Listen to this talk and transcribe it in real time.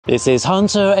This is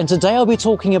Hunter, and today I'll be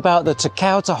talking about the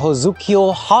Takao to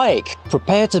Hozukyo hike.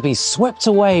 Prepare to be swept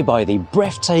away by the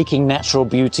breathtaking natural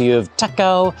beauty of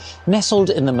Takao, nestled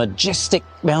in the majestic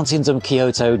mountains of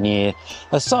Kyoto near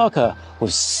Osaka,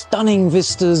 with stunning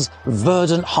vistas,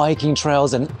 verdant hiking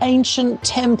trails, and ancient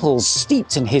temples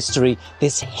steeped in history.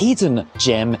 This hidden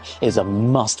gem is a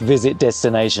must-visit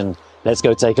destination. Let's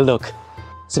go take a look.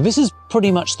 So this is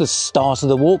pretty much the start of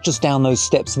the walk, just down those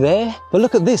steps there. But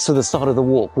look at this for the start of the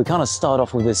walk. We kind of start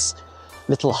off with this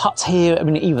little hut here. I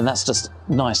mean, even that's just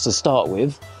nice to start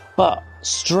with. But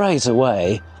straight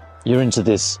away, you're into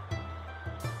this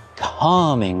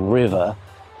calming river.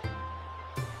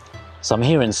 So I'm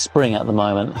here in spring at the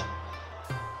moment.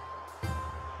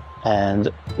 And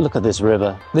look at this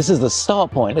river. This is the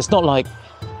start point. It's not like,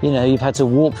 you know, you've had to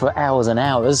walk for hours and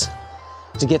hours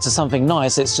to get to something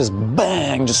nice. It's just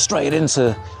bang, just straight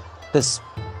into this.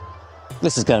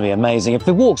 This is going to be amazing. If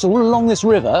the walk's all along this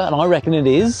river, and I reckon it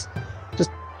is, just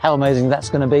how amazing that's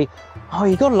going to be. Oh,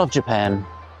 you gotta love Japan.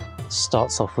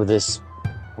 Starts off with this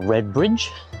red bridge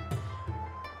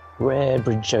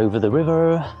over the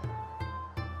river.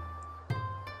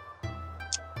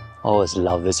 Always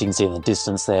love this. You can see in the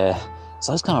distance there, it's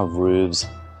those kind of roofs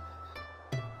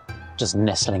just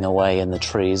nestling away in the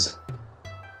trees.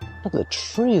 Look at the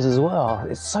trees as well.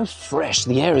 It's so fresh.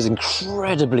 The air is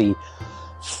incredibly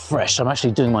fresh. I'm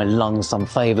actually doing my lungs some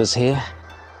favors here.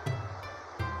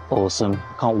 Awesome.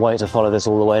 Can't wait to follow this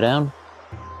all the way down.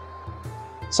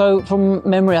 So from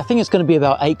memory, I think it's going to be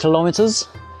about 8 kilometers,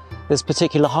 this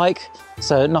particular hike.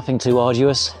 So nothing too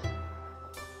arduous.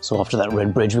 So after that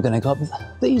red bridge, we're going to go up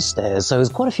these stairs. So there's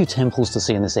quite a few temples to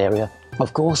see in this area.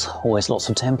 Of course, always lots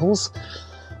of temples.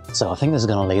 So I think this is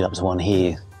going to lead up to one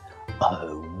here.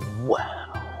 Oh,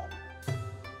 wow.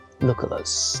 Look at those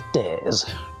stairs.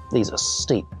 These are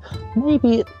steep.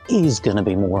 Maybe it is going to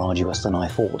be more arduous than I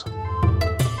thought.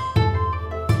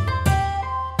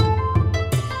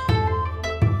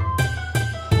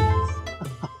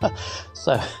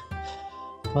 So,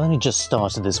 I've only just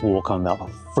started this walk. I'm about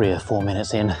 3 or 4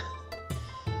 minutes in,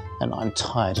 and I'm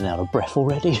tired and out of breath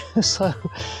already. So,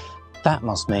 that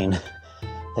must mean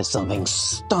there's something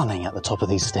stunning at the top of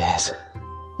these stairs.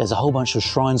 There's a whole bunch of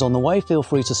shrines on the way. Feel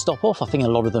free to stop off. I think a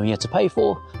lot of them you have to pay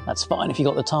for. That's fine if you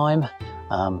got the time.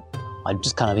 I'm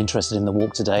just kind of interested in the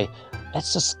walk today.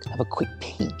 Let's just have a quick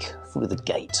peek through the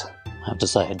gate. I have to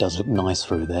say, it does look nice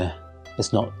through there.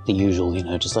 It's not the usual, you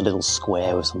know, just a little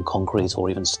square with some concrete or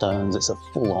even stones. It's a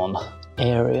full-on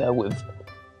area with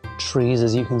trees,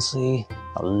 as you can see.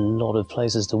 A lot of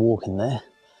places to walk in there.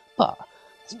 But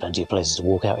there's plenty of places to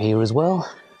walk out here as well.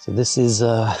 So this is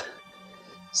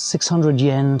 600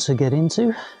 yen to get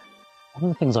into. One of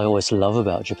the things I always love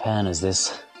about Japan is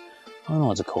this, I don't know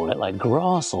what to call it, like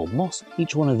grass or moss.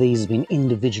 Each one of these has been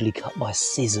individually cut by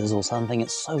scissors or something.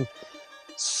 It's so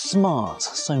smart,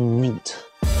 so neat.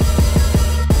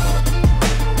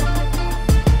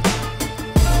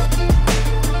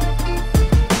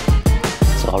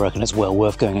 So I reckon it's well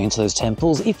worth going into those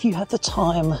temples if you have the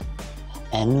time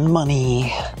and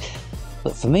money.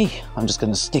 But for me, I'm just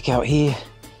going to stick out here,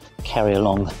 carry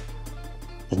along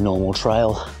the normal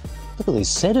trail. Look at these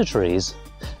cedar trees.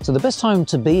 So the best time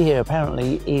to be here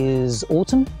apparently is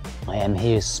autumn. I am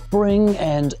here spring,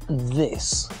 and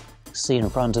this, see in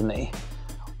front of me,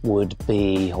 would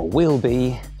be, or will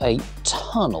be, a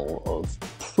tunnel of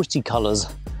pretty colours,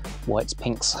 whites,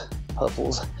 pinks,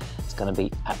 purples. It's going to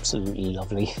be absolutely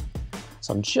lovely.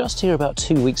 So I'm just here about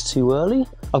 2 weeks too early.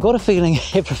 I've got a feeling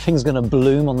everything's going to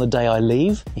bloom on the day I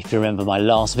leave. If you remember my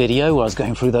last video where I was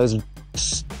going through those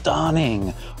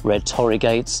stunning red torii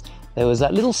gates, there was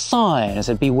that little sign that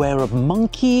said beware of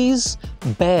monkeys,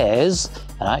 bears,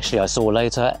 and actually I saw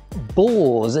later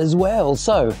boars as well.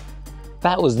 So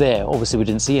that was there. Obviously we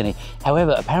didn't see any.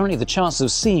 However, apparently the chances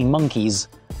of seeing monkeys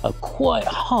are quite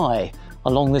high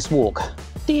along this walk.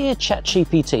 Dear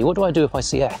ChatGPT, what do I do if I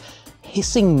see a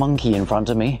hissing monkey in front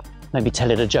of me? Maybe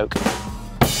tell it a joke.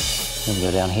 Let me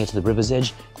go down here to the river's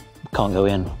edge. Can't go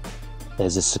in.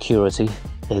 There's this security.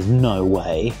 There's no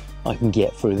way I can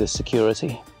get through this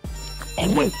security.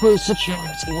 And we're through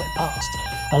security, we're past.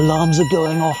 Alarms are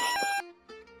going off.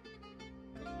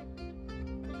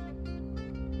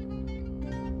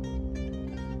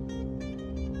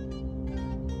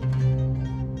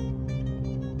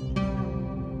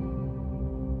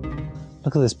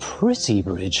 Look at this pretty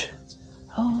bridge.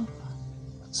 Oh,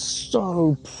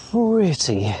 so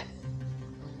pretty.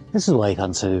 This is why you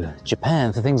come to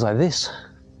Japan for things like this.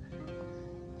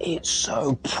 It's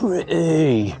so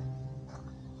pretty.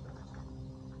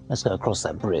 Let's go across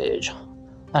that bridge.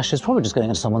 Actually, it's probably just going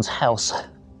into someone's house.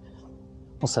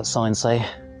 What's that sign say?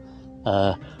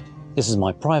 This is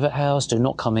my private house, do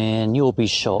not come in, you'll be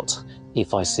shot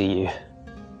if I see you.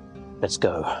 Let's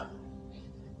go.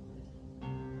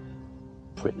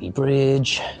 Pretty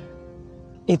bridge.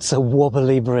 It's a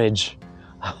wobbly bridge.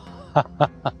 I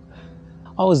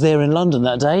was there in London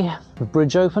that day, the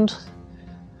bridge opened,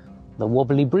 the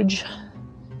wobbly bridge,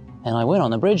 and I went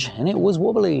on the bridge and it was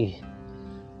wobbly.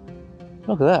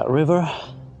 Look at that river.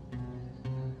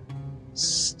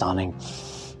 Stunning.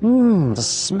 The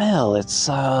smell, it's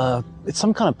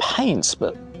some kind of paint,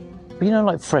 but you know,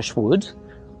 like fresh wood.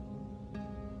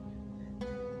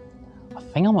 I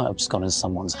think I might have just gone in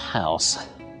someone's house.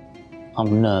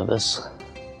 I'm nervous.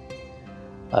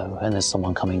 Oh, and there's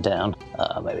someone coming down.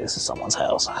 Maybe this is someone's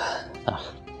house.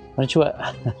 Aren't you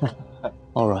at?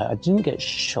 All right, I didn't get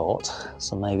shot,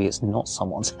 so maybe it's not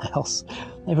someone's house.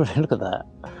 Maybe look at that.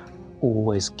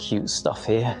 Always cute stuff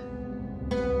here.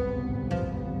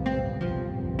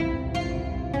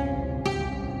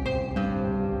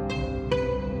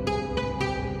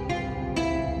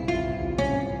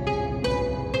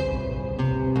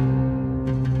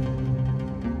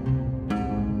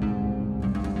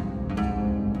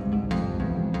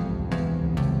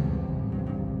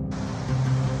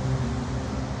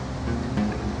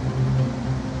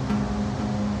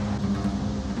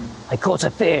 I caught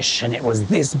a fish and it was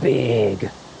this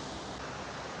big.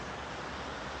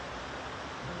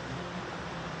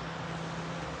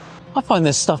 I find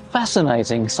this stuff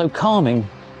fascinating, so calming.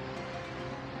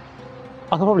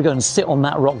 I could probably go and sit on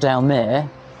that rock down there,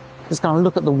 just kind of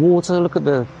look at the water, look at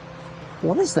the,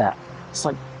 what is that? It's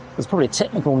like, there's probably a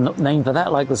technical name for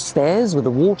that, like the stairs with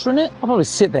the water in it. I'll probably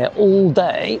sit there all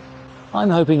day. I'm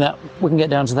hoping that we can get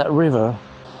down to that river.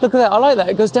 Look at that, I like that.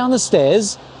 It goes down the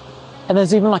stairs, and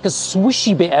there's even like a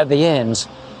swishy bit at the end.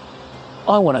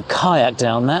 I want to kayak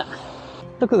down that.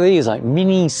 Look at these, like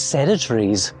mini cedar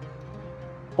trees.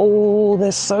 Oh,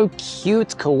 they're so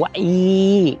cute,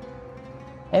 kawaii.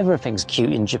 Everything's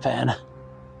cute in Japan.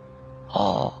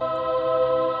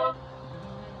 Oh.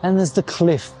 And there's the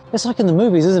cliff. It's like in the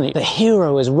movies, isn't it? The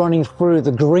hero is running through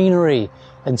the greenery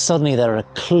and suddenly they're at a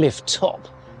cliff top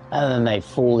and then they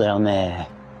fall down there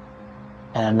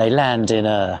and they land in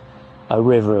a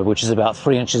river which is about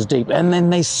 3 inches deep, and then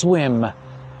they swim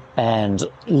and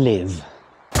live.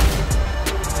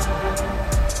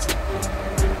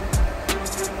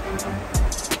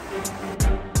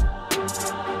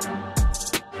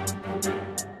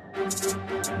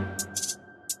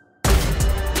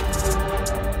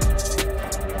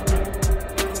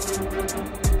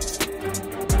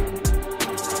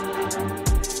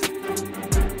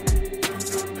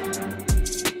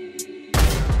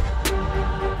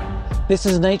 This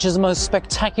is nature's most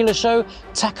spectacular show,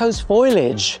 Takao's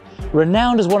foliage.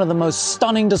 Renowned as one of the most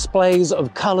stunning displays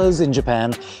of colours in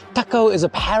Japan, Takao is a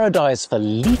paradise for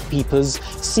leaf peepers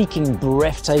seeking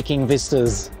breathtaking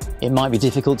vistas. It might be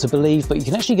difficult to believe, but you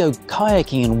can actually go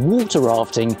kayaking and water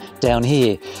rafting down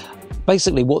here.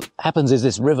 Basically, what happens is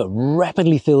this river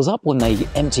rapidly fills up when they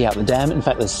empty out the dam. In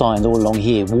fact, there's signs all along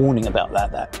here warning about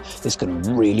that this can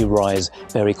really rise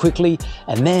very quickly.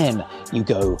 And then you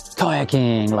go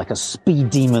kayaking like a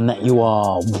speed demon that you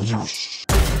are. Whoosh.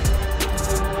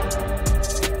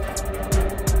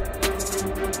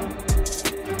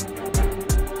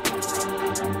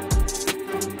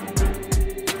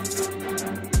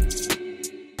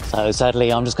 So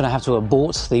sadly, I'm just going to have to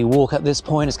abort the walk at this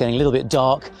point. It's getting a little bit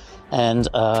dark. And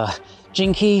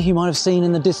Jinky, you might have seen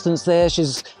in the distance there,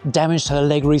 she's damaged her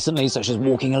leg recently, so she's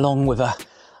walking along with a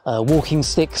walking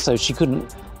stick, so she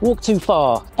couldn't walk too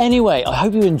far. Anyway, I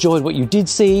hope you enjoyed what you did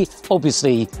see.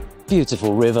 Obviously,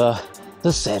 beautiful river,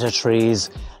 the cedar trees,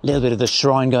 a little bit of the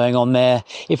shrine going on there.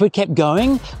 If we'd kept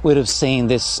going, we'd have seen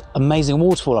this amazing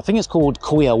waterfall. I think it's called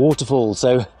Koya Waterfall,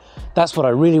 so that's what I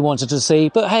really wanted to see.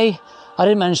 But hey, I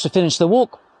didn't manage to finish the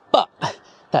walk, but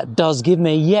that does give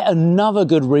me yet another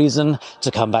good reason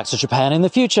to come back to Japan in the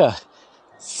future.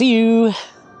 See you!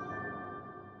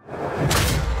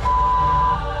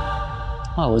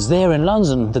 I was there in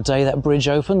London the day that bridge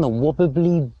opened, the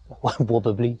wobbly...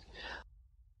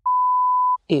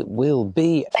 It will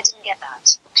be... I didn't get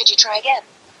that. Could you try again?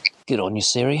 Good on you,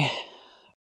 Siri.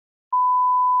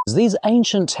 These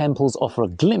ancient temples offer a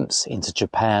glimpse into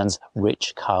Japan's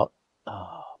rich culture.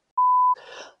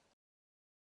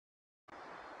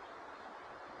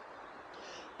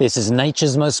 This is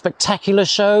nature's most spectacular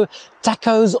show,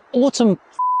 Takao's autumn...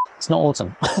 It's not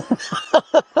autumn.